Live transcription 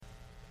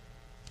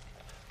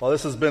Well,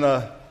 this has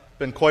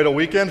been quite a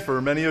weekend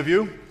for many of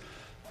you.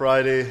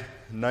 Friday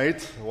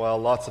night, while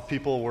lots of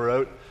people were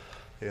out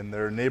in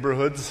their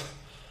neighborhoods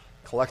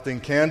collecting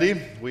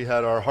candy, we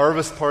had our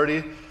harvest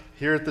party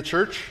here at the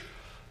church,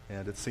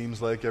 and it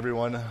seems like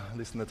everyone, at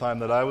least in the time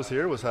that I was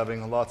here, was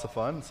having lots of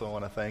fun. So I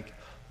want to thank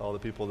all the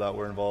people that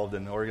were involved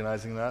in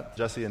organizing that,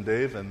 Jesse and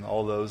Dave, and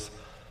all those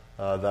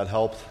that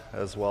helped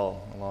as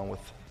well, along with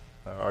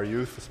our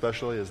youth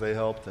especially, as they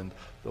helped, and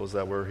those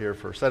that were here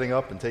for setting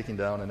up and taking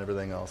down and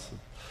everything else.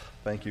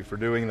 Thank you for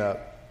doing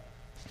that.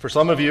 For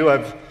some of you,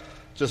 I've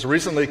just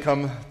recently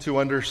come to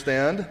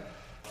understand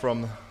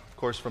from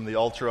the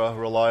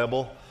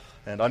ultra-reliable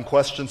and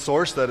unquestioned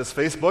source that is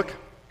Facebook,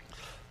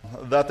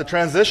 that the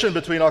transition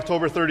between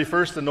October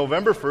 31st and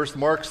November 1st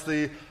marks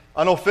the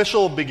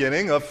unofficial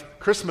beginning of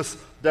Christmas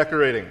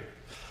decorating.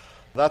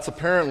 That's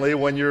apparently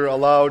when you're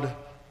allowed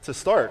to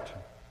start.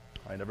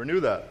 I never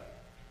knew that.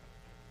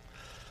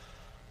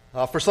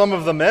 For some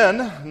of the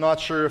men, I'm not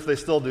sure if they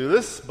still do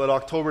this, but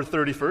October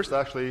 31st,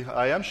 actually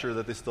I am sure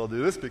that they still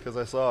do this because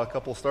I saw a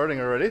couple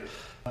starting already.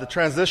 The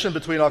transition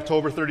between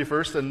October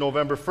 31st and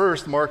November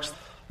 1st marks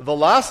the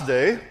last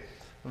day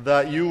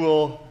that you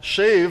will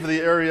shave the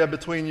area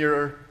between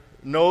your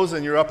nose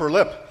and your upper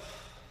lip.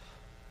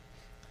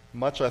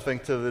 Much, I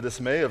think, to the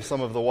dismay of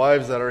some of the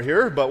wives that are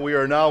here, but we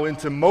are now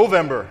into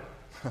Movember.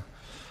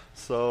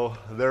 So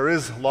there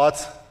is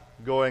lots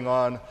going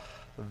on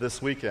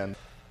this weekend.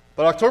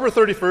 But October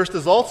 31st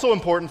is also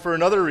important for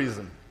another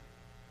reason.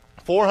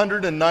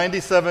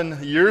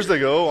 497 years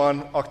ago,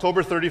 on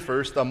October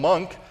 31st, a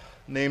monk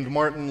named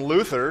Martin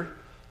Luther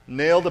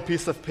nailed a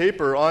piece of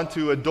paper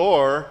onto a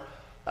door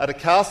at a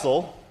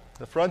castle,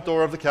 the front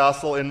door of the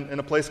castle in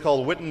a place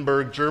called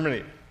Wittenberg,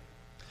 Germany.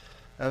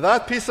 And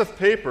that piece of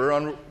paper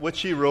on which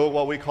he wrote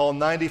what we call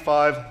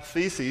 95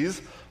 theses,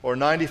 or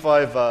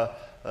 95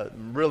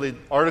 really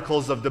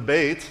articles of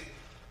debate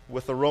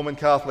with the Roman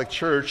Catholic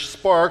Church,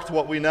 sparked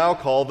what we now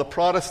call the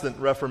Protestant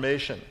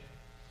Reformation.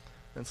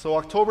 And so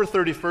October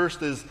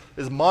 31st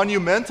is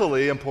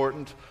monumentally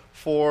important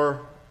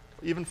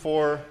even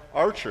for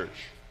our church.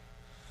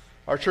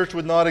 Our church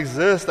would not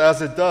exist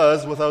as it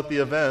does without the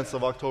events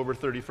of October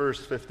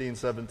 31st,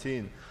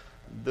 1517.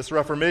 This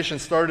Reformation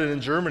started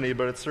in Germany,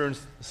 but it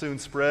soon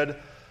spread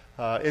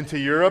into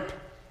Europe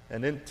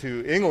and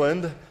into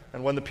England.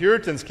 And when the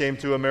Puritans came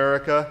to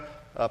America,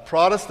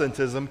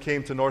 Protestantism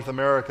came to North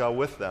America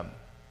with them.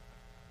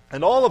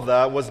 And all of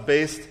that was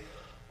based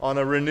on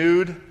a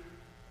renewed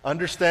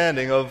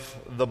understanding of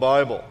the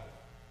Bible,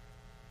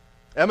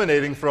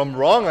 emanating from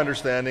wrong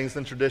understandings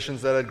and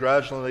traditions that had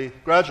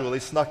gradually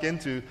snuck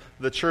into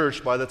the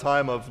church by the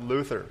time of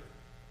Luther.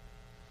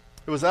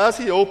 It was as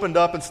he opened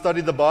up and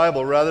studied the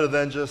Bible, rather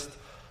than just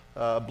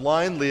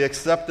blindly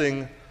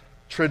accepting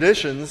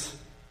traditions,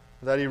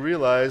 that he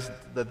realized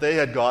that they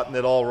had gotten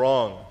it all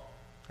wrong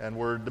and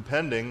were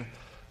depending,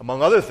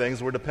 among other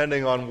things, we're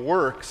depending on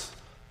works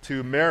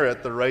to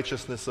merit the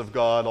righteousness of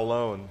God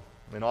alone,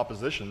 in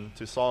opposition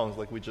to songs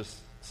like we just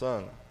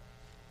sung,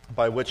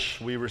 by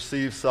which we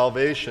receive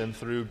salvation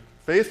through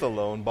faith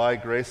alone, by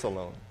grace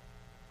alone.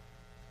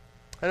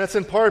 And it's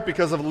in part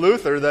because of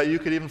Luther that you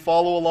could even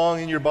follow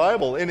along in your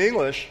Bible in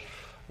English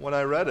when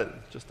I read it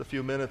just a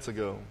few minutes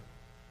ago.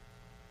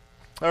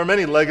 There are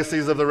many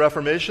legacies of the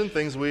Reformation,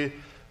 things we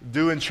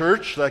do in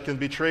church that can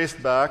be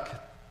traced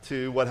back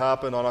to what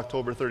happened on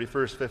October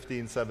 31st,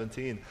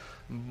 1517.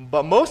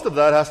 But most of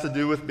that has to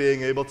do with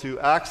being able to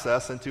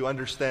access and to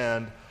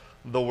understand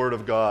the Word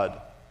of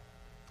God.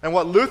 And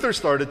what Luther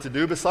started to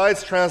do,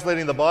 besides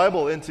translating the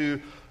Bible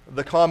into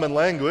the common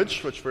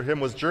language, which for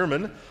him was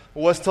German,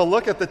 was to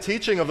look at the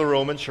teaching of the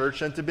Roman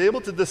Church and to be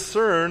able to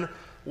discern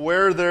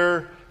where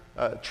their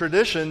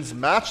traditions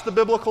matched the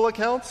biblical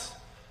accounts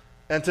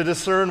and to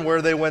discern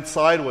where they went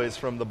sideways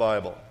from the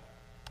Bible.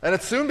 And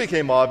it soon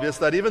became obvious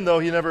that even though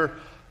he never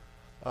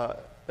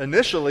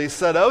initially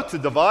set out to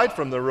divide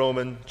from the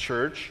Roman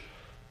Church,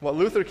 what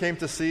Luther came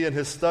to see in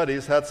his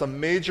studies had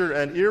some major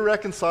and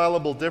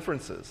irreconcilable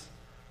differences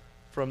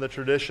from the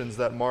traditions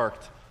that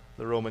marked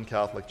the Roman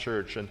Catholic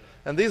Church.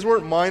 And these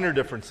weren't minor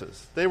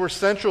differences. They were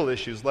central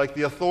issues, like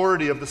the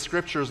authority of the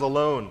Scriptures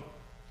alone,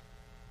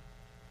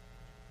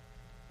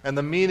 and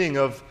the meaning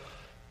of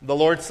the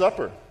Lord's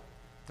Supper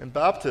and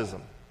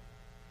baptism,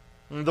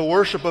 and the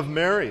worship of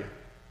Mary,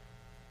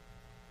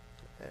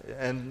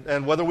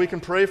 and whether we can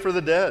pray for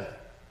the dead,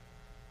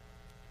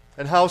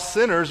 and how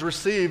sinners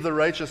receive the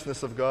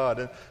righteousness of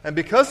God. And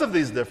because of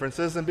these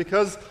differences, and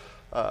because,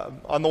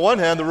 on the one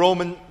hand, the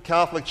Roman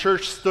Catholic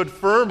Church stood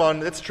firm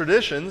on its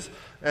traditions,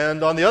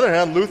 and on the other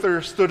hand,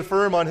 Luther stood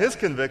firm on his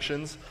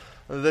convictions,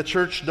 the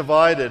church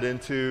divided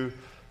into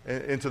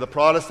the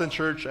Protestant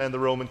Church and the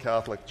Roman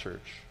Catholic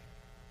Church.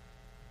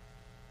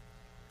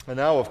 And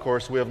now, of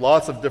course, we have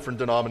lots of different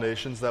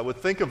denominations that would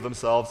think of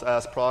themselves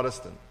as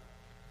Protestant.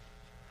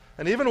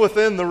 And even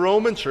within the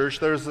Roman Church,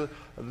 there's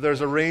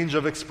a range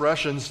of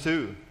expressions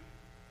too.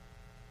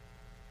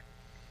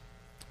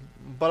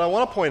 But I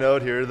want to point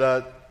out here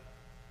that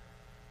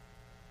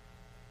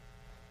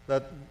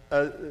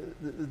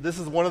this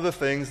is one of the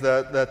things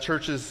that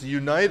churches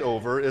unite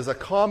over, is a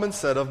common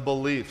set of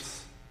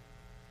beliefs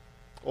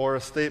or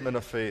a statement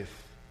of faith.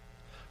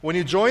 When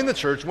you join the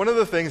church, one of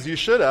the things you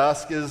should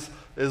ask is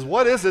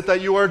what is it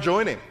that you are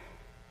joining?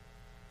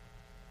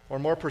 Or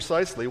more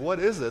precisely, what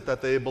is it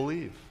that they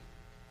believe?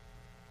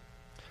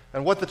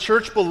 And what the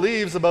church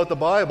believes about the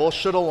Bible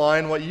should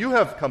align what you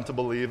have come to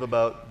believe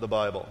about the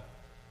Bible.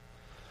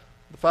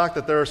 The fact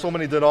that there are so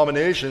many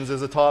denominations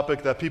is a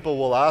topic that people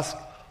will ask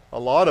a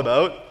lot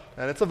about,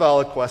 and it's a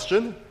valid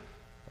question.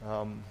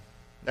 And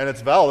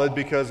it's valid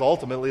because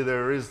ultimately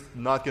there is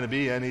not going to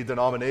be any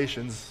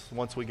denominations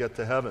once we get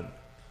to heaven.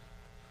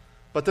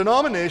 But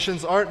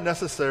denominations aren't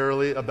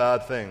necessarily a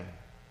bad thing,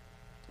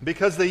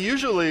 because they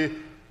usually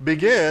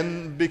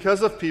begin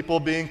because of people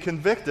being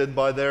convicted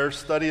by their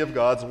study of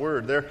God's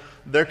Word.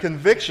 Their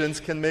convictions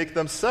can make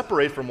them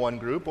separate from one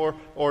group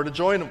or to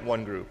join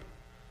one group.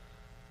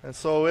 And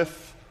so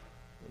if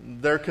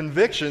their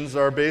convictions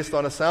are based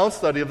on a sound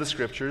study of the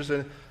Scriptures,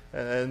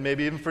 and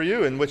maybe even for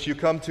you, in which you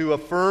come to a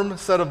firm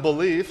set of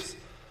beliefs,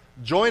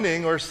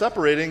 joining or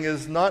separating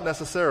is not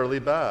necessarily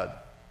bad.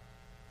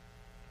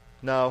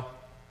 Now,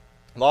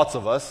 lots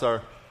of us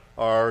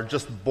are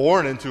just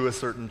born into a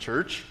certain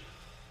church,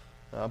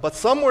 but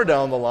somewhere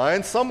down the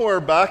line, somewhere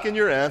back in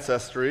your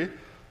ancestry,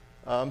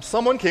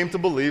 someone came to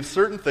believe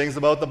certain things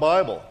about the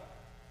Bible,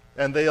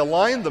 and they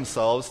aligned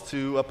themselves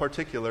to a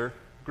particular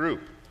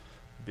group.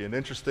 It'd be an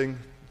interesting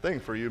thing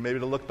for you maybe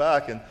to look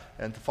back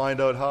and to find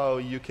out how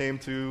you came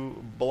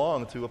to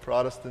belong to a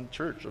Protestant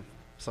church of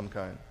some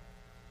kind.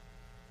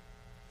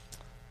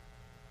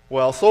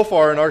 Well, so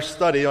far in our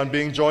study on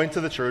being joined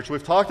to the church,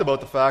 we've talked about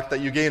the fact that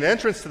you gain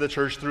entrance to the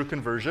church through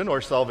conversion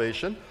or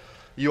salvation.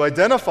 You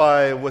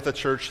identify with the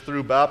church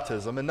through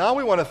baptism. And now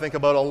we want to think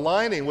about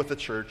aligning with the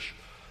church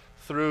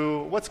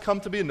through what's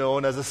come to be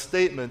known as a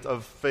statement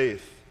of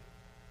faith.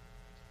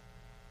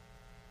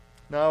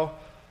 Now,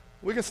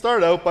 we can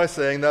start out by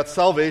saying that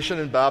salvation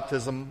and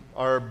baptism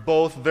are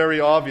both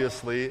very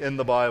obviously in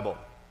the Bible.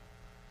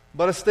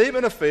 But a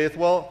statement of faith,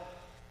 well,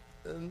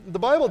 the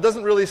Bible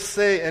doesn't really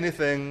say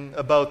anything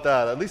about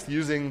that, at least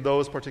using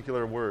those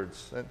particular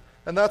words.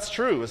 And that's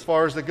true as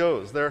far as it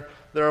goes. There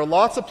are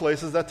lots of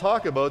places that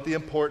talk about the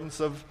importance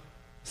of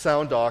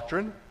sound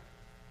doctrine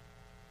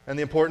and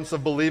the importance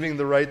of believing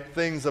the right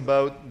things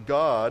about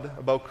God,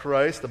 about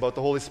Christ, about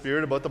the Holy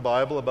Spirit, about the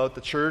Bible, about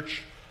the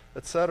church,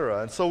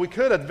 etc. And so we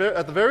could, at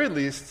the very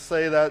least,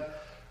 say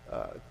that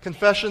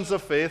confessions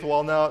of faith,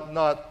 while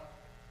not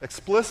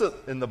explicit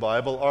in the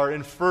Bible, are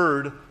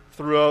inferred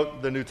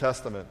throughout the New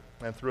Testament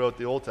and throughout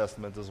the Old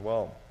Testament as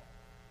well.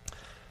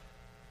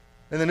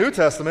 In the New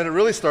Testament, it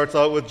really starts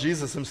out with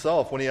Jesus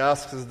himself when he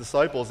asks his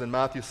disciples in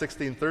Matthew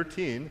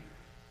 16:13.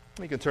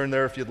 You can turn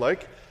there if you'd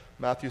like.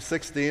 Matthew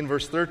 16,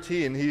 verse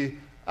 13, he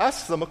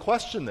asks them a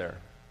question there.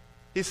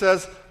 He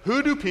says,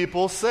 "Who do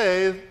people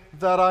say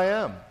that I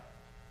am?"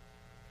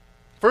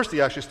 First,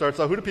 he actually starts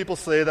out, "Who do people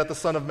say that the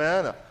Son of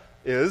Man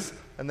is?"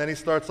 And then he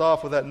starts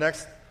off with that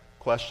next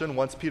question.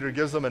 Once Peter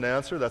gives them an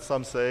answer that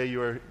some say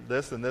you are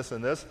this and this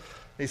and this,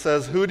 he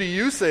says, "Who do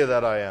you say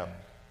that I am?"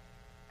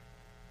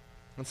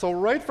 And so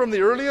right from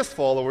the earliest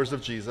followers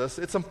of Jesus,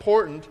 it's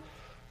important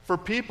for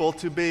people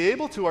to be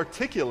able to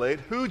articulate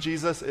who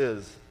Jesus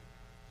is.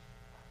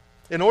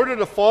 In order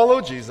to follow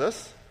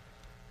Jesus,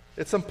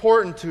 it's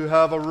important to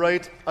have a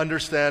right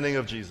understanding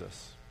of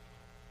Jesus.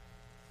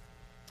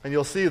 And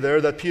you'll see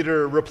there that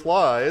Peter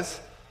replies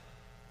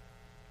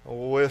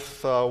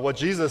with what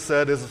Jesus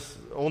said is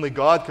only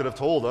God could have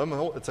told him.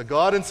 It's a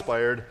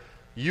God-inspired,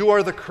 "You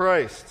are the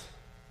Christ,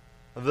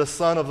 the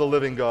Son of the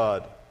living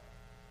God."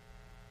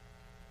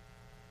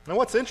 Now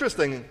what's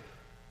interesting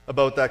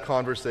about that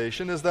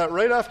conversation is that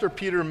right after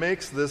Peter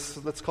makes this,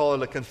 let's call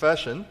it a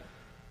confession,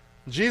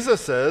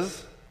 Jesus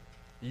says,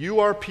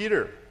 "You are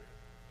Peter,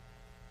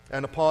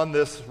 and upon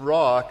this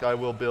rock I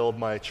will build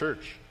my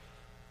church,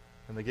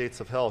 and the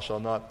gates of hell shall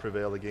not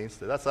prevail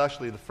against it." That's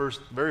actually the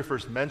very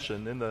first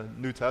mention in the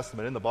New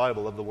Testament, in the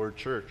Bible, of the word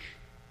church.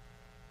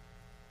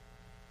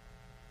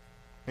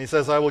 And he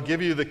says, "I will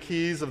give you the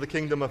keys of the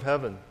kingdom of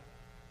heaven.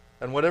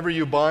 And whatever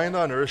you bind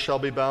on earth shall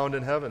be bound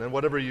in heaven, and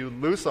whatever you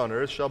loose on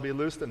earth shall be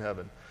loosed in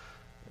heaven."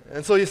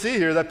 And so you see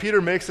here that Peter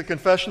makes a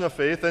confession of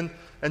faith, and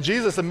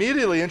Jesus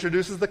immediately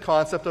introduces the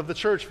concept of the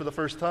church for the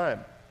first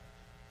time.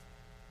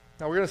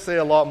 Now we're going to say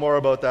a lot more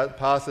about that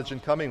passage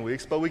in coming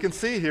weeks, but we can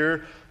see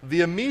here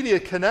the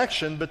immediate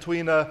connection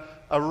between a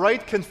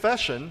right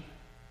confession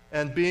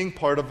and being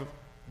part of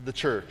the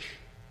church.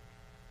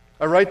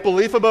 A right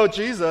belief about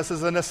Jesus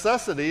is a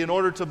necessity in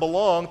order to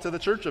belong to the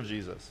church of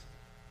Jesus.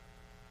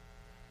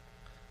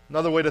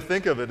 Another way to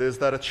think of it is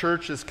that a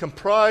church is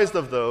comprised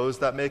of those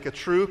that make a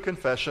true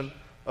confession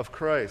of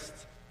Christ,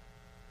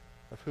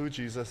 of who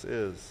Jesus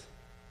is.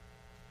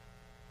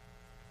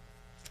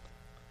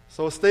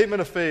 So a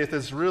statement of faith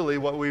is really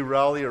what we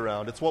rally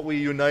around. It's what we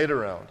unite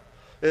around.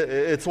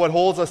 It's what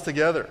holds us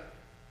together.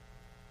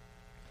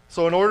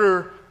 So in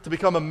order to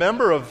become a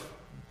member of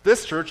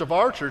this church, of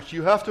our church,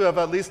 you have to have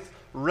at least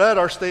read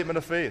our statement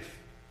of faith.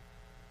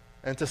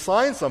 and to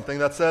sign something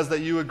that says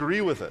that you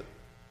agree with it.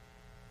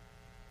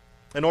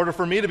 In order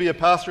for me to be a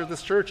pastor at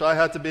this church, I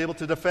had to be able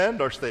to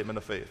defend our statement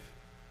of faith.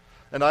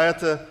 And I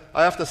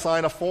have to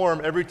sign a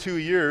form every 2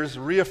 years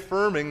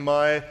reaffirming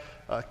my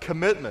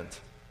commitment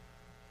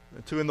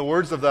to, in the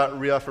words of that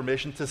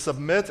reaffirmation, to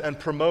submit to and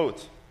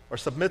promote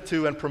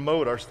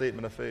our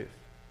statement of faith.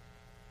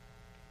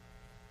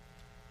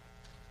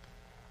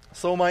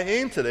 So my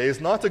aim today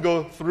is not to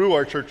go through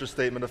our church's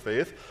statement of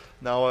faith.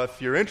 Now,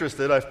 if you're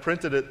interested, I've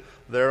printed it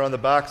there on the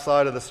back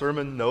side of the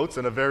sermon notes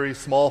in a very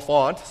small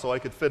font so I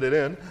could fit it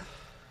in.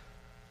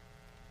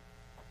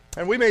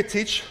 And we may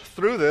teach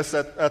through this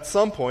at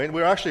some point.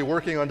 We're actually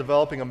working on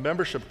developing a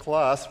membership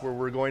class where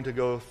we're going to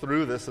go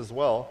through this as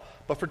well.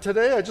 But for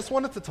today, I just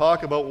wanted to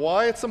talk about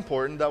why it's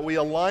important that we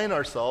align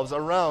ourselves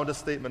around a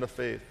statement of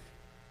faith.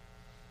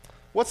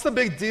 What's the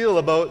big deal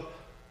about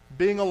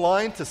being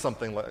aligned to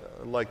something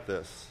like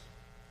this?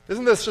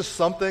 Isn't this just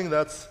something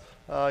that's,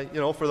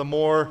 for the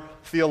more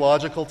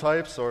theological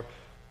types? Or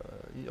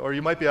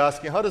you might be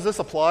asking, how does this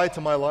apply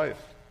to my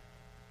life?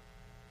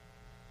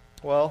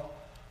 Well,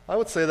 I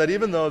would say that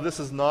even though this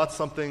is not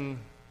something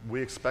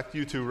we expect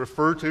you to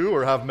refer to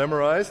or have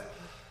memorized,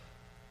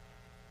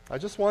 I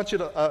just wanted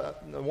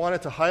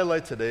to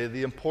highlight today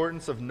the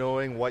importance of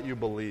knowing what you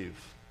believe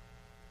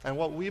and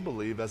what we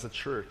believe as a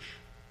church.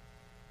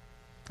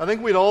 I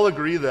think we'd all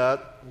agree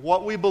that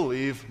what we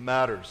believe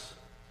matters.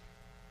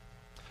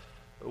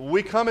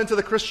 We come into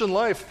the Christian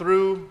life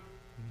through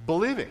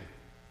believing.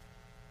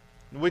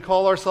 We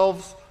call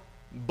ourselves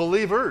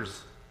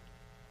believers.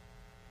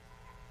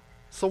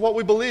 So what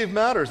we believe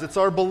matters. It's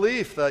our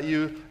belief that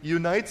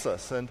unites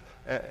us and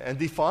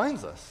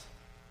defines us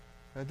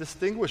and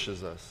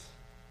distinguishes us.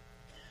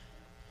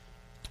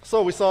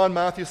 So we saw in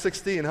Matthew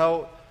 16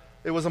 how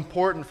it was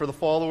important for the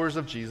followers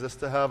of Jesus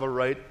to have a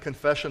right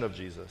confession of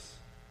Jesus.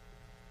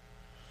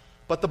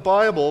 But the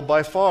Bible,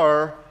 by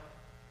far,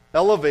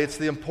 elevates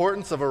the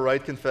importance of a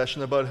right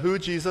confession about who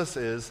Jesus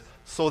is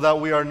so that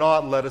we are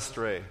not led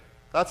astray.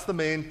 That's the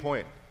main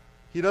point.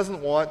 He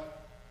doesn't want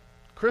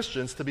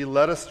Christians to be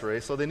led astray,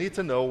 so they need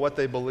to know what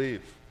they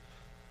believe.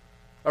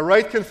 A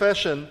right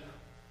confession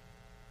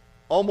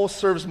almost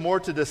serves more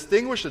to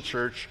distinguish a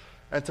church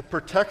and to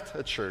protect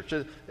a church.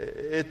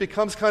 It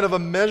becomes kind of a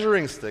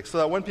measuring stick so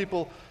that when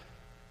people,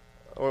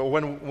 or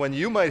when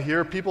you might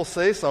hear people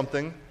say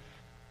something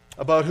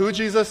about who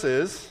Jesus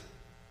is,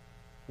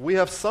 we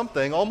have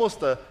something,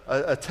 almost a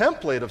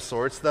template of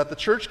sorts, that the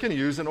church can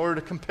use in order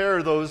to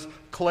compare those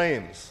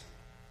claims.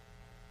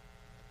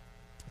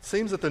 It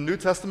seems that the New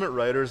Testament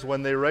writers,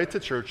 when they write to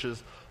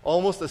churches,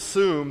 almost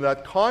assume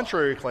that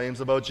contrary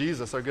claims about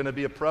Jesus are going to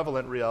be a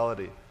prevalent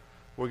reality.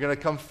 We're going to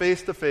come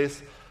face to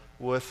face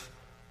with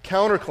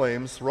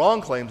counterclaims, wrong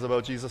claims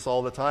about Jesus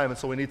all the time, and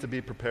so we need to be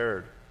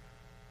prepared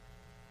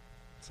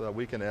so that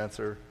we can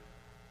answer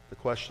the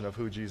question of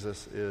who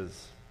Jesus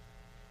is.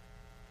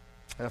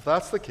 And if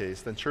that's the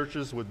case, then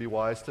churches would be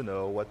wise to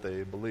know what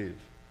they believe.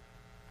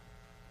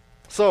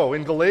 So,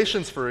 in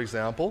Galatians, for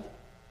example,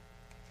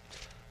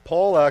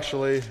 Paul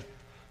actually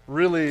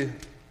really,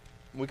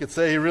 we could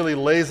say he really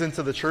lays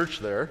into the church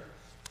there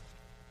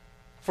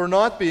for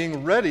not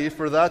being ready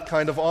for that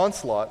kind of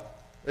onslaught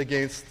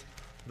against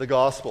the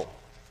gospel.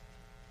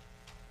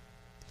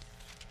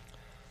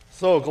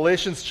 So,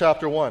 Galatians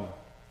chapter 1.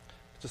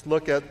 Just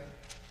look at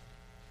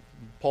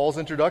Paul's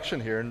introduction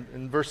here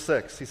in verse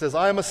 6. He says,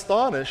 I am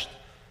astonished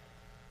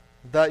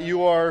that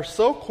you are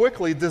so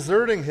quickly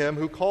deserting him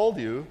who called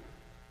you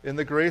in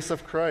the grace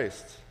of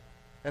Christ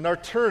and are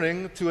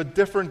turning to a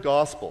different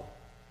gospel.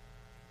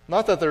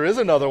 Not that there is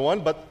another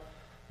one, but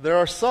there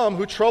are some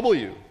who trouble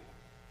you.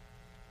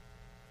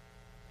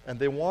 And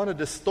they want to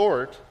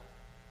distort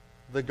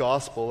the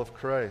gospel of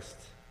Christ.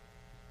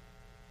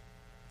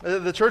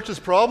 The church's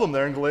problem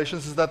there in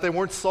Galatians is that they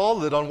weren't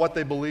solid on what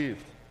they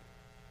believed.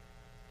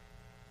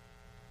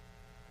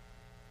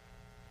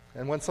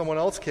 And when someone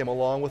else came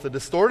along with a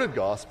distorted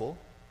gospel,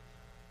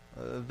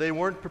 they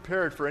weren't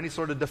prepared for any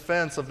sort of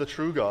defense of the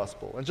true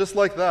gospel. And just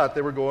like that,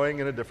 they were going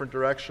in a different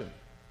direction.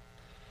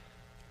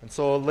 And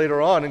so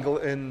later on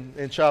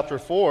in chapter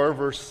 4,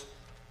 verse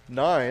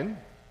 9,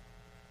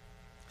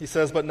 he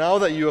says, But now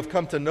that you have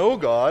come to know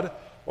God,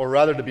 or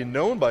rather to be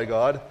known by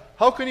God,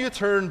 how can you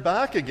turn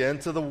back again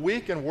to the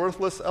weak and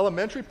worthless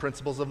elementary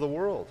principles of the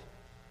world,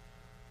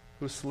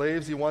 whose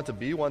slaves you want to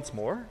be once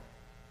more?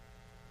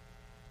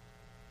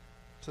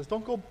 He says,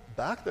 don't go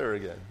back there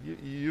again.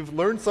 You've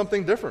learned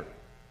something different.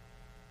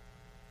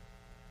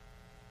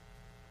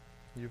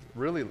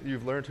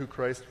 You've learned who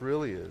Christ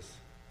really is.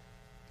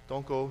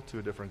 Don't go to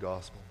a different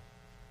gospel.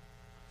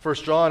 1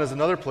 John is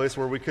another place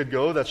where we could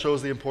go that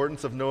shows the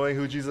importance of knowing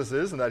who Jesus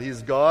is and that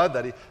he's God,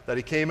 that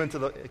he came in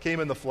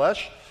the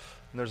flesh.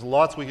 And there's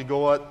lots we could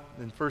go at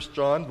in 1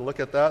 John to look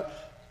at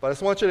that. But I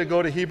just want you to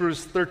go to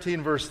Hebrews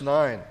 13, verse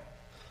 9.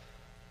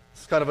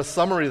 It's kind of a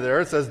summary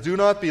there. It says, Do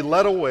not be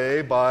led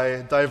away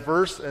by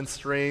diverse and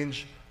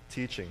strange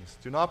teachings.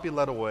 Do not be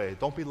led away.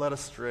 Don't be led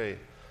astray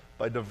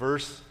by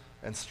diverse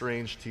and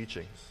strange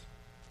teachings.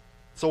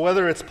 So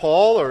whether it's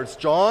Paul or it's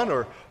John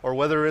or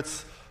whether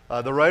it's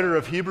The writer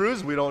of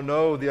Hebrews, we don't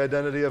know the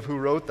identity of who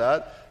wrote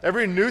that.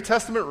 Every New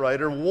Testament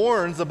writer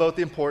warns about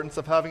the importance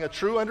of having a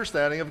true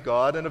understanding of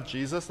God and of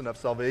Jesus and of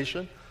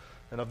salvation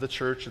and of the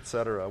church,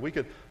 etc. We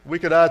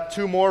could add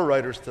 2 more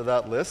writers to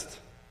that list,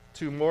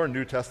 2 more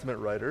New Testament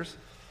writers,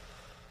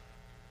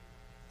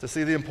 to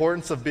see the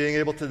importance of being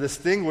able to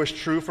distinguish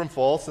true from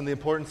false and the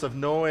importance of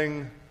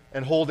knowing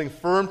and holding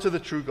firm to the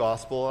true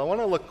gospel. I want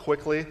to look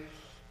quickly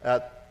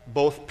at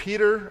both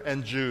Peter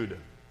and Jude.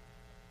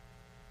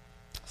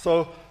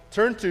 So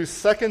turn to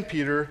 2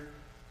 Peter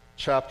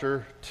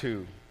chapter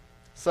 2.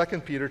 2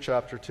 Peter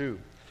chapter 2.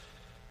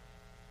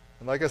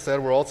 And like I said,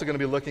 we're also going to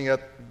be looking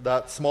at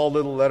that small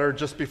little letter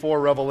just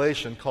before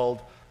Revelation called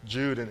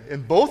Jude. And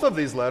in both of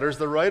these letters,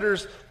 the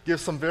writers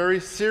give some very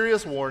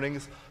serious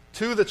warnings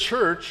to the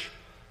church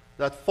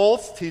that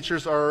false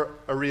teachers are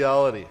a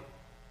reality.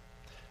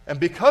 And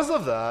because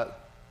of that,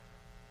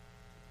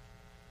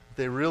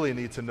 they really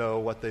need to know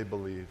what they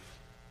believe.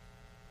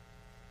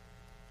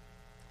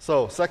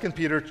 So, 2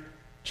 Peter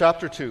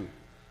chapter 2,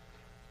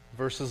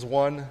 verses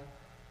 1, and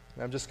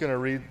I'm just going to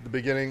read the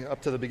beginning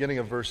up to the beginning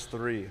of verse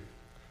 3. It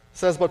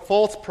says, "But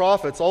false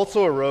prophets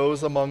also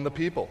arose among the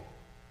people,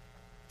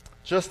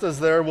 just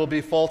as there will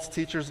be false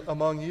teachers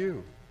among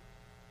you,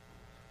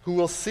 who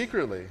will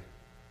secretly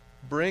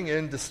bring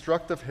in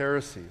destructive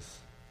heresies,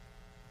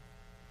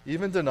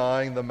 even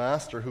denying the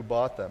master who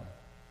bought them,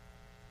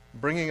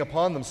 bringing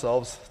upon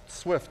themselves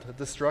swift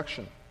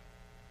destruction.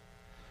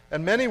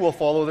 And many will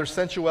follow their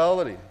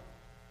sensuality,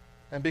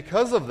 and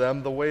because of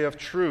them the way of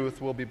truth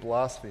will be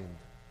blasphemed.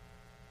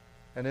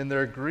 And in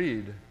their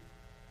greed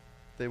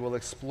they will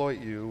exploit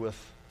you with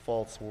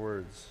false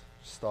words."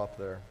 Stop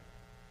there.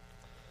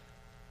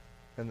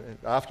 And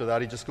after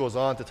that he just goes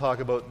on to talk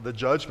about the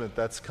judgment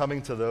that's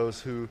coming to those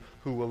who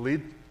will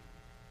lead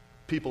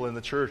people in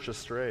the church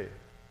astray.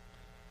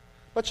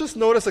 But just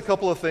notice a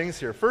couple of things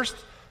here. First,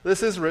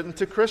 this is written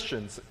to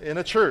Christians in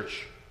a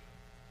church.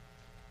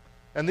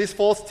 And these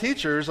false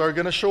teachers are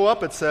going to show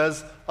up, it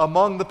says,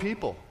 among the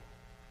people.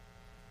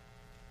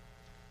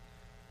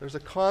 There's a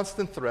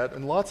constant threat,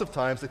 and lots of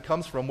times it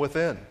comes from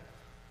within.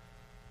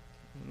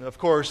 And of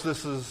course,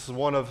 this is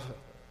one of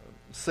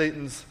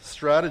Satan's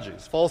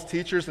strategies. False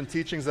teachers and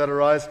teachings that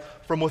arise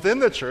from within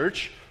the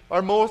church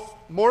are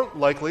more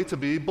likely to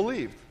be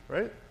believed,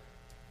 right?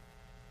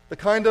 That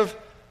kind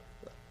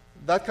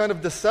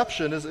of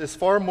deception is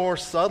far more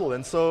subtle.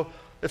 And so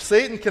if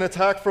Satan can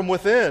attack from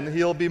within,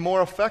 he'll be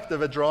more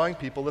effective at drawing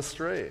people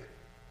astray.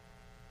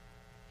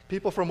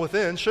 People from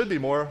within should be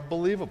more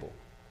believable.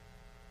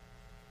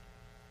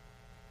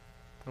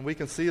 And we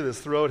can see this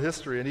throughout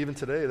history, and even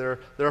today. There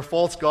are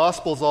false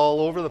gospels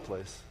all over the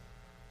place,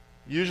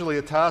 usually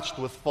attached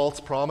with false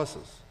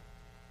promises.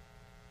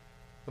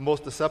 The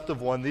most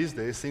deceptive one these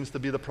days seems to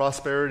be the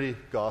prosperity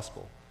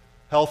gospel.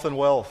 Health and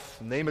wealth,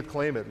 name it,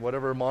 claim it,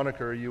 whatever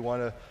moniker you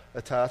want to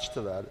attach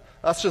to that.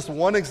 That's just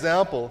one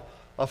example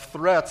of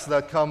threats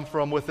that come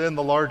from within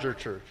the larger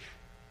church.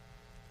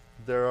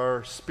 There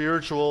are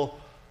spiritual,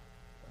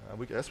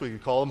 I guess we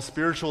could call them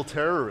spiritual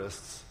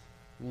terrorists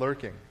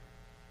lurking.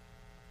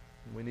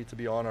 We need to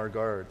be on our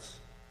guards.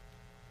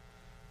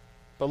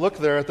 But look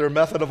there at their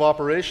method of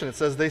operation. It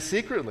says they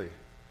secretly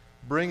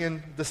bring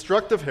in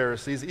destructive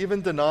heresies,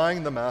 even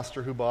denying the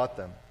master who bought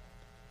them.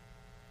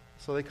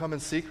 So they come in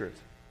secret.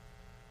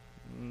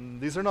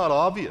 These are not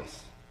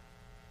obvious.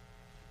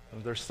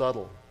 They're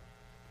subtle.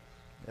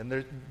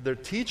 And their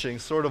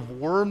teachings sort of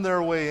worm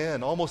their way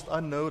in, almost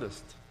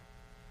unnoticed.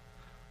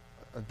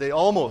 They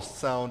almost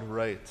sound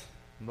right.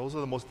 And those are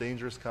the most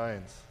dangerous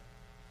kinds.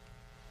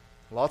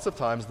 Lots of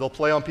times they'll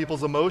play on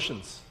people's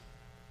emotions.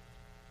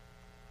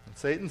 And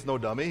Satan's no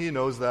dummy. He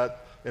knows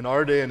that in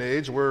our day and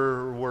age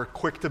we're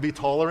quick to be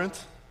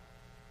tolerant,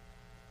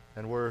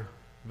 and we're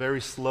very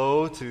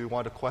slow to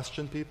want to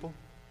question people.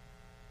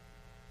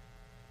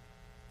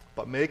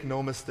 But make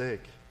no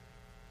mistake,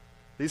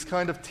 these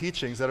kind of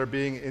teachings that are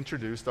being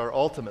introduced are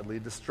ultimately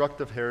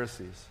destructive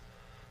heresies.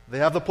 They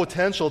have the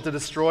potential to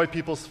destroy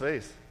people's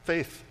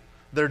faith.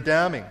 They're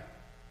damning.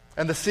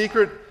 And the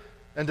secret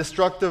and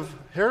destructive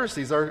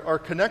heresies are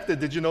connected,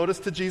 did you notice,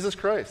 to Jesus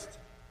Christ?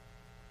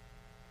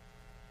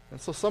 And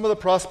so some of the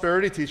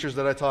prosperity teachers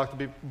that I talked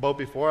about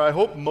before, I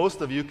hope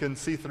most of you can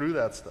see through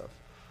that stuff.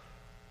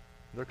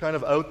 They're kind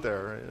of out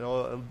there,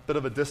 a bit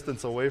of a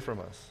distance away from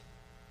us.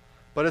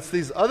 But it's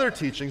these other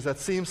teachings that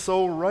seem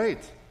so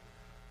right,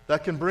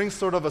 that can bring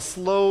sort of a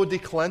slow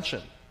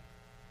declension,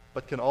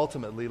 but can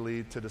ultimately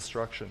lead to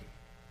destruction.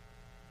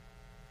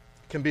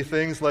 It can be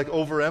things like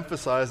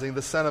overemphasizing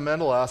the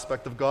sentimental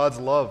aspect of God's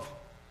love,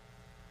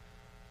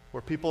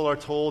 where people are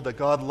told that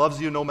God loves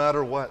you no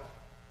matter what,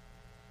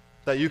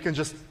 that you can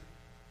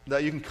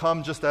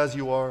come just as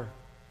you are.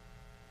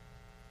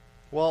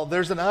 Well,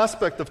 there's an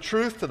aspect of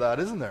truth to that,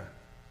 isn't there?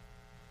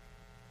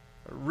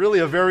 Really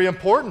a very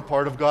important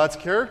part of God's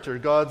character,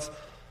 God's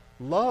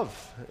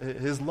love.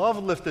 His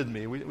love lifted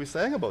me. We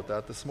sang about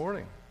that this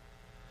morning.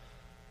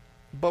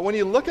 But when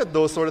you look at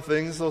those sort of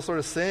things, those sort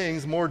of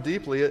sayings more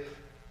deeply,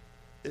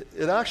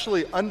 it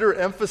actually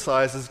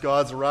underemphasizes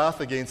God's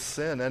wrath against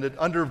sin, and it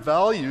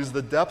undervalues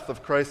the depth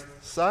of Christ's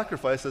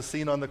sacrifice as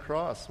seen on the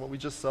cross, what we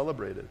just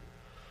celebrated.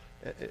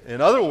 In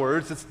other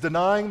words, it's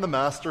denying the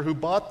master who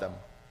bought them.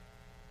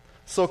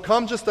 So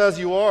come just as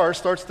you are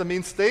starts to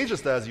mean stay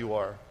just as you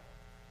are.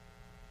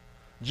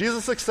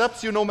 Jesus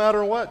accepts you no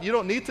matter what. You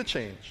don't need to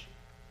change.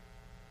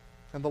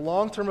 And the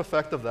long-term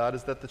effect of that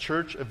is that the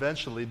church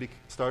eventually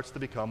starts to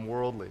become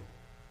worldly.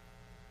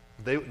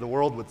 The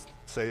world would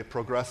say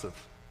progressive.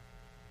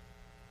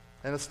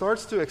 And it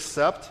starts to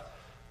accept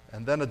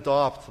and then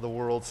adopt the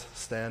world's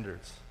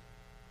standards.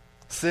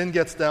 Sin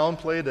gets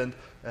downplayed,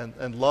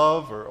 and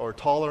love or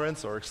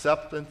tolerance or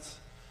acceptance,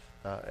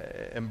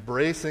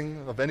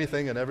 embracing of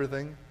anything and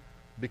everything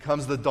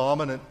becomes the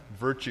dominant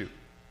virtue.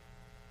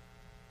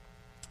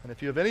 And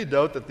if you have any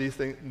doubt that these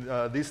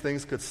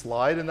things could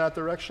slide in that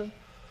direction,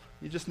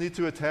 you just need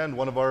to attend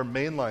one of our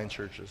mainline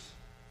churches.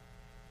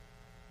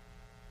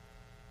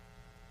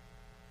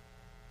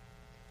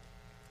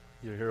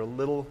 You hear a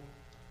little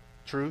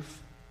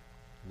truth,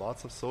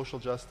 lots of social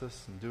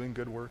justice and doing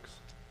good works.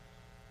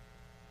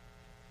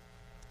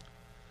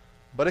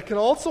 But it can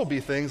also be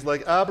things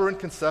like aberrant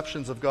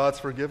conceptions of God's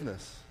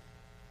forgiveness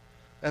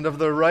and of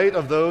the right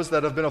of those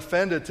that have been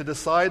offended to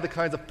decide the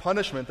kinds of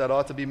punishment that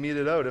ought to be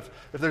meted out. If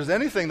there's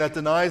anything that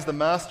denies the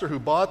master who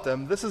bought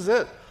them, this is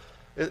it.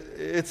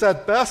 It's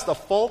at best a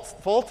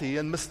faulty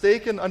and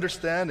mistaken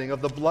understanding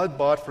of the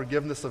blood-bought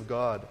forgiveness of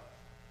God.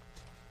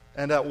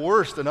 And at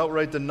worst, an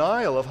outright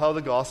denial of how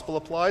the gospel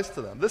applies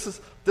to them. This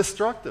is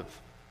destructive,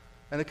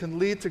 and it can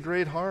lead to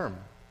great harm.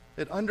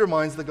 It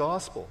undermines the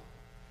gospel.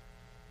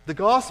 The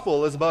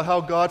gospel is about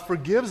how God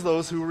forgives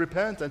those who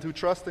repent and who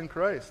trust in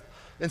Christ,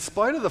 in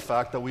spite of the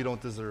fact that we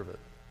don't deserve it.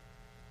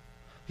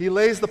 He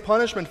lays the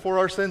punishment for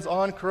our sins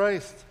on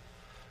Christ,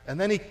 and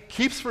then he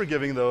keeps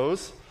forgiving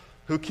those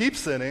who keep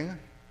sinning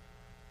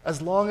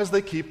as long as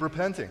they keep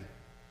repenting.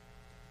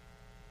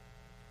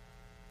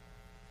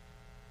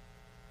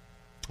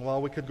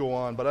 Well, we could go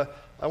on, but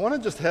I want to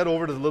just head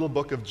over to the little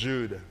book of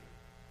Jude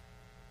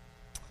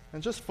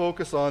and just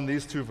focus on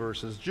these two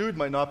verses. Jude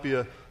might not be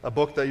a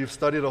book that you've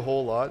studied a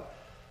whole lot,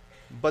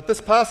 but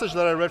this passage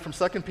that I read from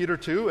 2 Peter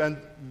 2 and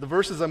the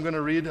verses I'm going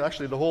to read,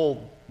 actually the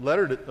whole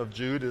letter of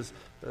Jude,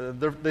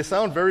 they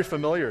sound very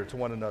familiar to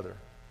one another.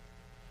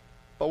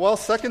 But while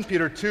 2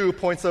 Peter 2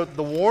 points out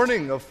the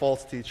warning of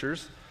false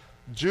teachers,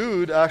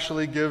 Jude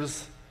actually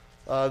gives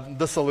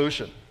the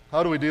solution.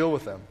 How do we deal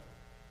with them?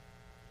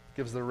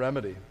 Gives the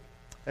remedy.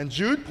 And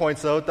Jude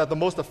points out that the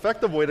most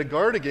effective way to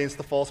guard against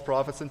the false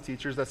prophets and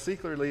teachers that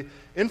secretly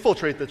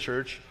infiltrate the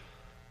church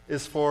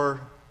is for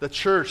the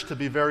church to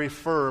be very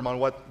firm on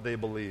what they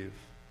believe.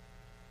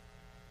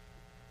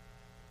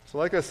 So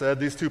like I said,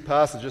 these two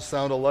passages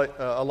sound a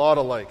lot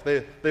alike.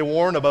 They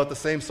warn about the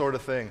same sort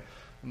of thing.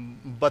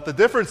 But the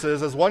difference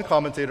is, as one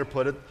commentator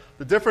put it,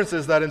 the difference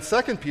is that in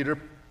 2 Peter,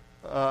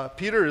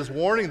 Peter is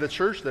warning the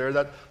church there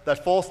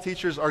that false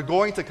teachers are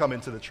going to come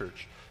into the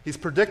church. He's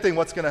predicting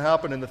what's going to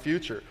happen in the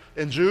future.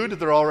 In Jude,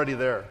 they're already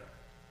there.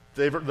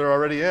 They're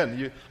already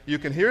in. You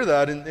can hear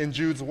that in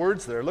Jude's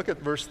words there. Look at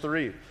verse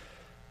 3.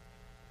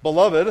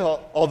 Beloved,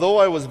 although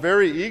I was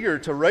very eager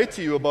to write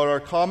to you about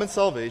our common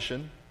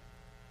salvation,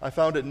 I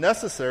found it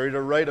necessary to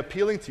write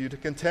appealing to you to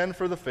contend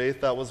for the faith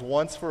that was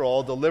once for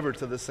all delivered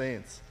to the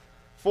saints.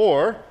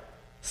 For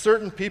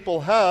certain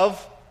people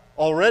have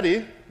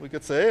already, we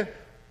could say,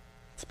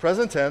 it's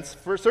present tense,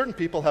 for certain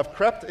people have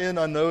crept in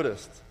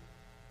unnoticed,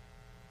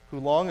 who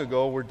long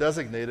ago were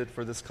designated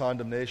for this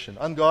condemnation.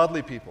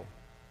 Ungodly people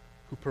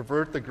who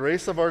pervert the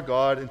grace of our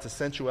God into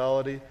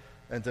sensuality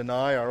and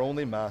deny our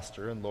only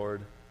Master and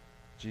Lord,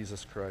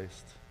 Jesus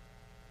Christ.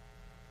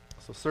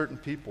 So certain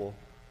people,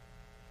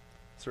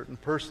 certain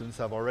persons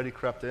have already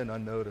crept in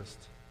unnoticed.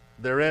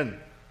 They're in.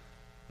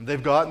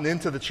 They've gotten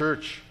into the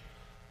church.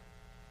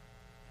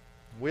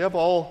 We have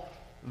all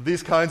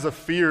these kinds of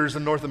fears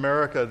in North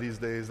America these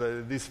days.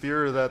 These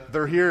fears that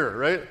they're here,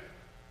 right?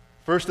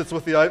 First, it's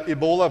with the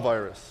Ebola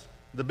virus.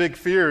 The big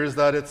fear is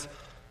that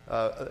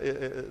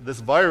this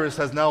virus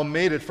has now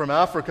made it from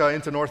Africa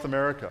into North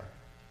America.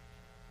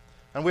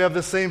 And we have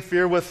the same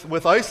fear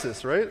with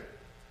ISIS, right?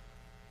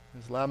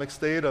 Islamic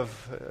State of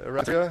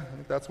Iraq, I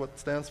think that's what it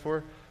stands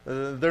for.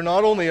 They're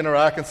not only in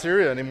Iraq and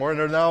Syria anymore, and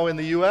they're now in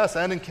the U.S.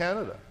 and in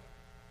Canada.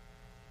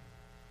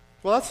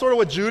 Well, that's sort of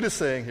what Jude is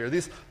saying here.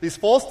 These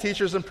false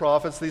teachers and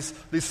prophets,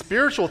 these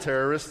spiritual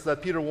terrorists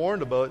that Peter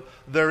warned about,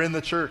 they're in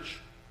the church.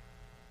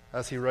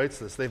 As he writes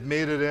this, they've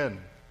made it in.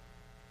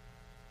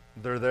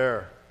 They're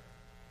there.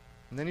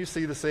 And then you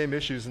see the same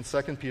issues in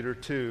 2 Peter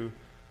 2,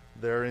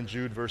 there in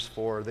Jude verse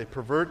 4. They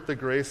pervert the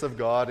grace of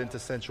God into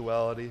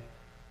sensuality,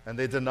 and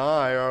they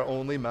deny our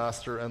only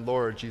Master and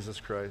Lord, Jesus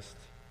Christ.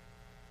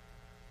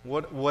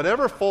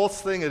 Whatever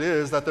false thing it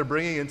is that they're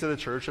bringing into the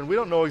church, and we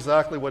don't know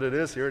exactly what it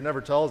is here, it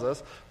never tells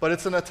us, but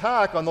it's an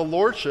attack on the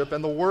lordship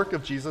and the work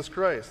of Jesus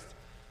Christ.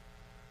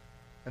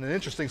 And an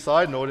interesting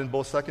side note in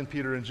both 2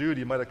 Peter and Jude,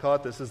 you might have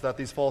caught this, is that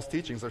these false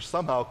teachings are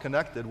somehow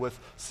connected with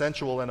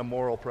sensual and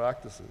immoral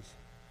practices.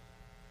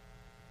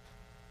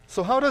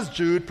 So how does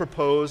Jude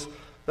propose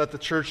that the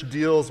church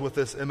deals with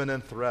this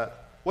imminent threat.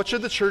 What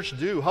should the church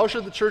do? How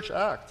should the church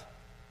act?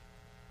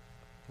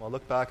 Well,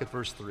 look back at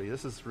verse 3.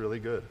 This is really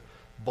good.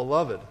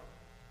 Beloved.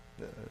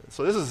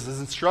 So this is his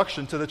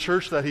instruction to the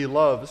church that he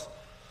loves.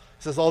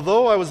 He says,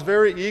 although I was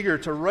very eager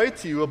to write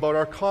to you about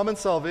our common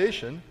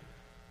salvation,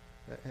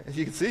 as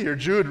you can see here,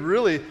 Jude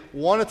really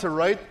wanted to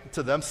write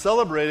to them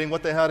celebrating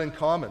what they had in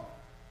common,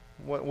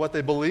 what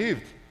they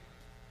believed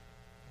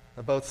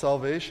about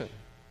salvation,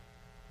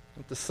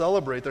 to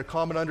celebrate their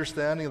common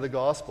understanding of the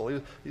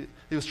gospel.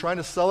 He was trying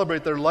to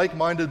celebrate their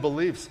like-minded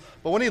beliefs.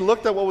 But when he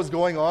looked at what was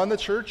going on in the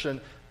church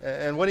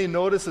and when he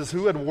notices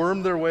who had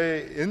wormed their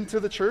way into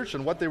the church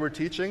and what they were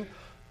teaching,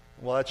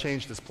 well, that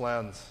changed his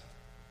plans,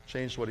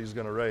 changed what he was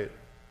going to write.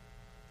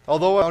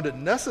 Although I found it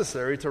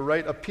necessary to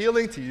write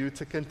appealing to you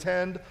to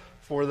contend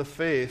for the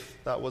faith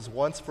that was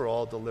once for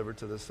all delivered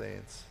to the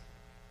saints.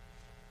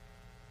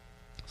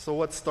 So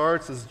what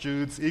starts as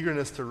Jude's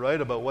eagerness to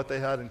write about what they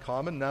had in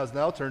common has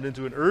now turned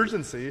into an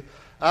urgency,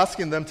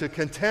 asking them to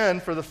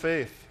contend for the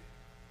faith.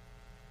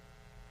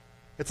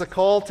 It's a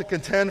call to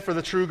contend for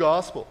the true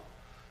gospel.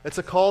 It's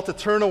a call to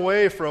turn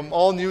away from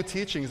all new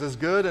teachings, as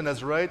good and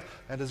as right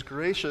and as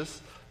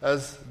gracious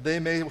as they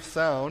may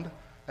sound,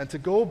 and to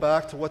go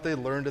back to what they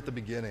learned at the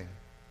beginning.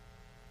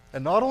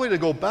 And not only to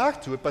go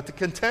back to it, but to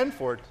contend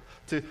for it,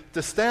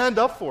 to stand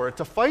up for it,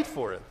 to fight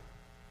for it.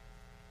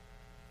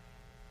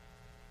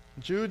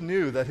 Jude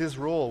knew that his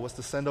role was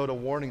to send out a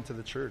warning to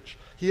the church.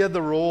 He had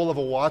the role of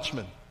a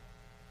watchman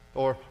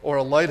or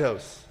a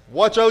lighthouse.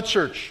 Watch out,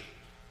 church.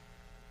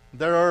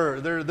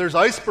 There's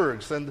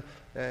icebergs and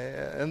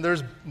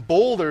there's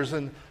boulders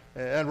and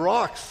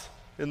rocks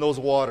in those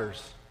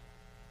waters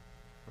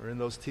or in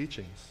those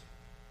teachings.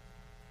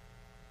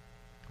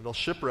 They'll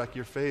shipwreck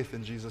your faith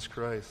in Jesus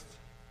Christ,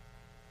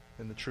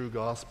 in the true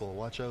gospel.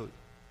 Watch out.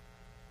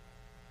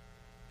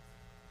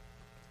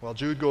 Well,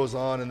 Jude goes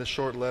on in this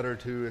short letter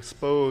to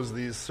expose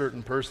these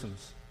certain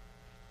persons.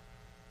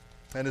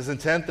 And his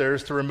intent there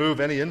is to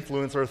remove any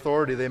influence or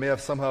authority they may have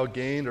somehow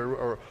gained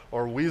or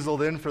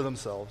weaseled in for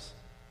themselves.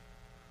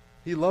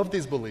 He loved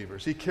these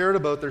believers. He cared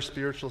about their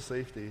spiritual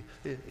safety.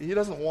 He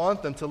doesn't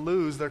want them to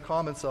lose their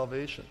common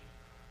salvation,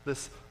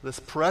 this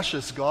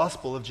precious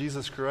gospel of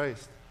Jesus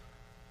Christ.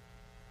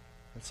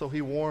 And so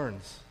he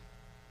warns,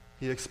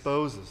 he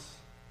exposes,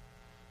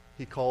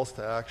 he calls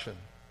to action.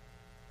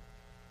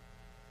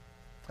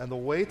 And the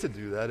way to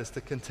do that is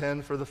to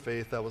contend for the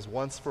faith that was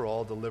once for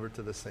all delivered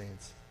to the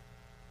saints.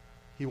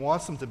 He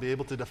wants them to be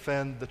able to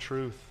defend the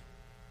truth.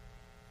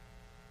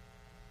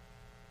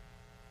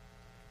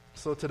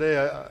 So today,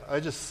 I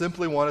just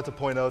simply wanted to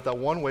point out that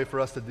one way for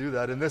us to do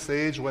that, in this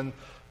age when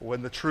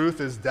the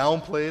truth is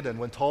downplayed and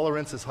when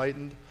tolerance is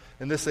heightened,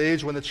 in this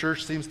age when the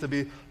church seems to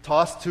be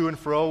tossed to and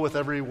fro with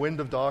every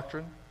wind of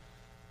doctrine,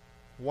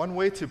 one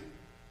way to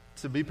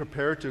be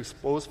prepared to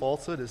expose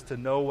falsehood is to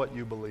know what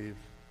you believe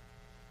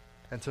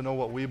and to know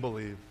what we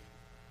believe.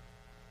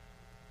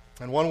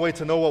 And one way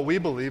to know what we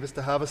believe is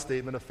to have a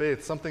statement of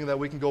faith, something that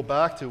we can go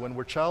back to when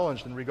we're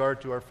challenged in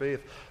regard to our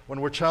faith,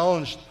 when we're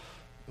challenged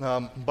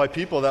by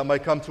people that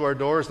might come to our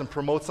doors and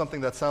promote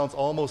something that sounds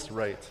almost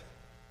right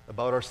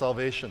about our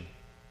salvation,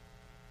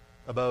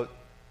 about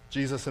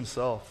Jesus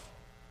himself.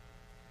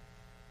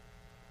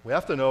 We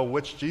have to know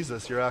which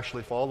Jesus you're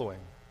actually following.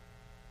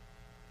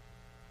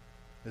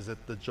 Is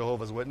it the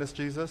Jehovah's Witness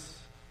Jesus?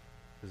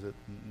 Is it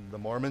the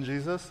Mormon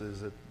Jesus?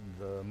 Is it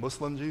the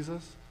Muslim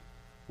Jesus?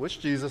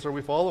 Which Jesus are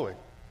we following?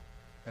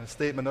 And a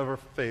statement of our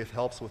faith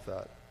helps with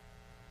that.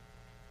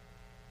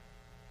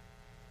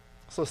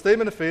 So a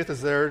statement of faith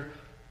is there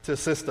to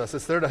assist us.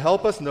 It's there to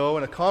help us know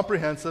in a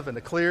comprehensive and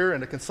a clear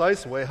and a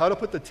concise way how to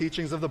put the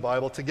teachings of the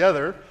Bible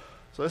together.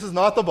 So this is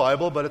not the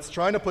Bible, but it's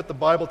trying to put the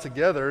Bible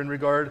together in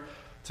regard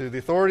to the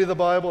authority of the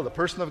Bible, the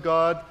person of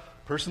God,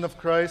 person of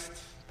Christ,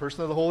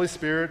 person of the Holy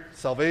Spirit,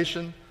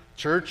 salvation,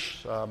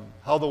 church,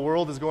 how the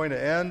world is going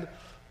to end,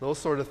 those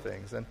sort of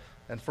things.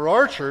 And for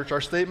our church,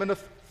 our statement of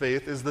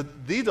faith is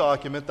the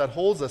document that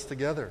holds us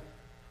together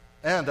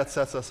and that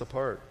sets us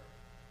apart.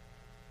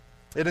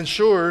 It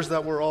ensures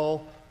that we're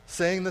all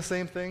saying the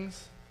same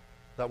things,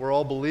 that we're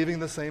all believing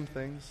the same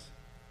things,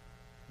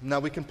 and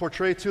that we can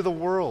portray to the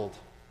world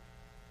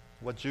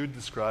what Jude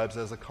describes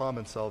as a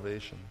common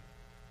salvation.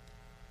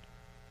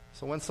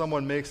 So when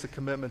someone makes a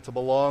commitment to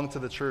belong to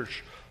the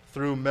church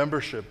through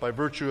membership by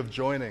virtue of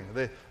joining,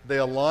 they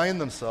align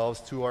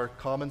themselves to our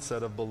common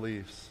set of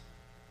beliefs,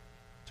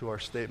 to our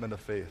statement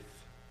of faith.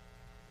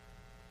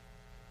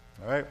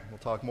 All right, we'll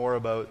talk more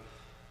about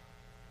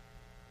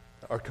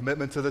our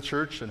commitment to the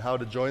church and how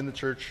to join the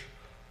church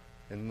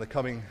in the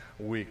coming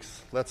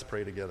weeks. Let's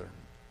pray together.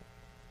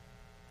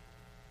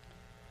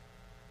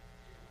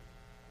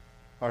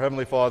 Our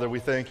Heavenly Father, we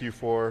thank you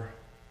for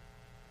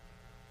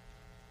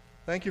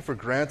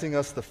granting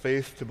us the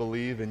faith to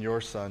believe in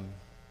your Son.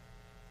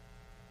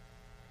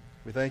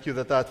 We thank you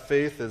that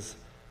faith is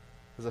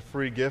a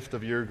free gift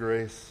of your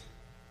grace.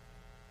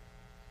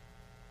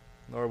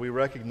 Lord, we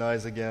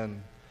recognize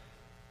again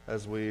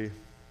as we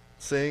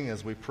sing,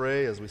 as we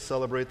pray, as we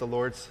celebrate the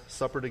Lord's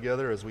Supper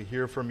together, as we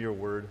hear from your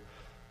word,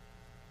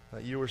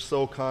 that you were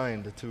so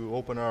kind to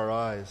open our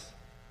eyes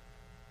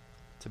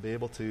to be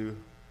able to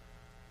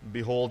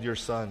behold your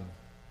Son,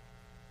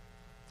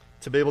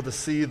 to be able to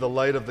see the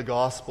light of the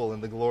gospel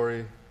and the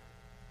glory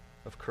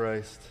of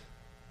Christ.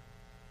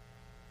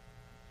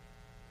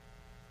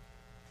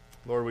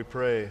 Lord, we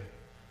pray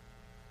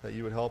that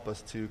you would help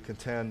us to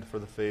contend for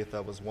the faith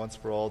that was once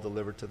for all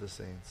delivered to the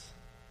saints.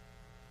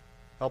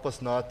 Help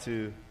us not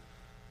to,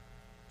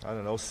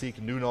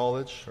 seek new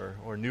knowledge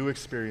or new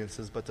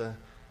experiences, but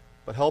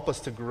help us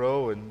to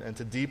grow and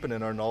to deepen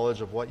in our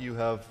knowledge of what you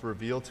have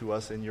revealed to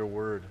us in your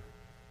word.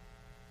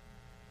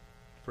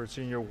 For it's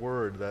in your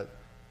word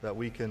that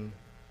we can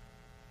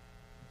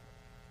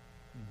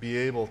be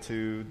able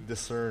to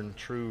discern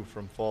true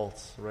from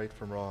false, right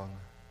from wrong.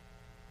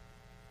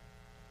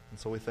 And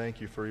so we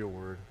thank you for your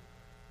word.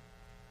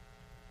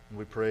 And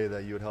we pray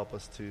that you would help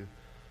us to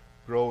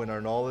grow in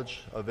our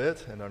knowledge of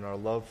it and in our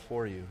love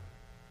for you.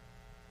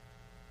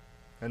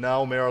 And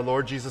now may our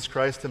Lord Jesus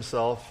Christ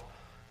himself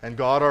and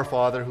God our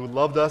Father, who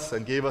loved us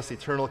and gave us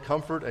eternal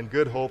comfort and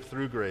good hope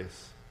through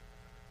grace,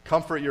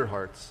 comfort your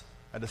hearts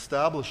and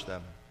establish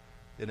them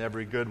in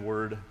every good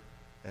word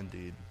and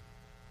deed.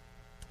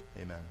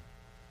 Amen.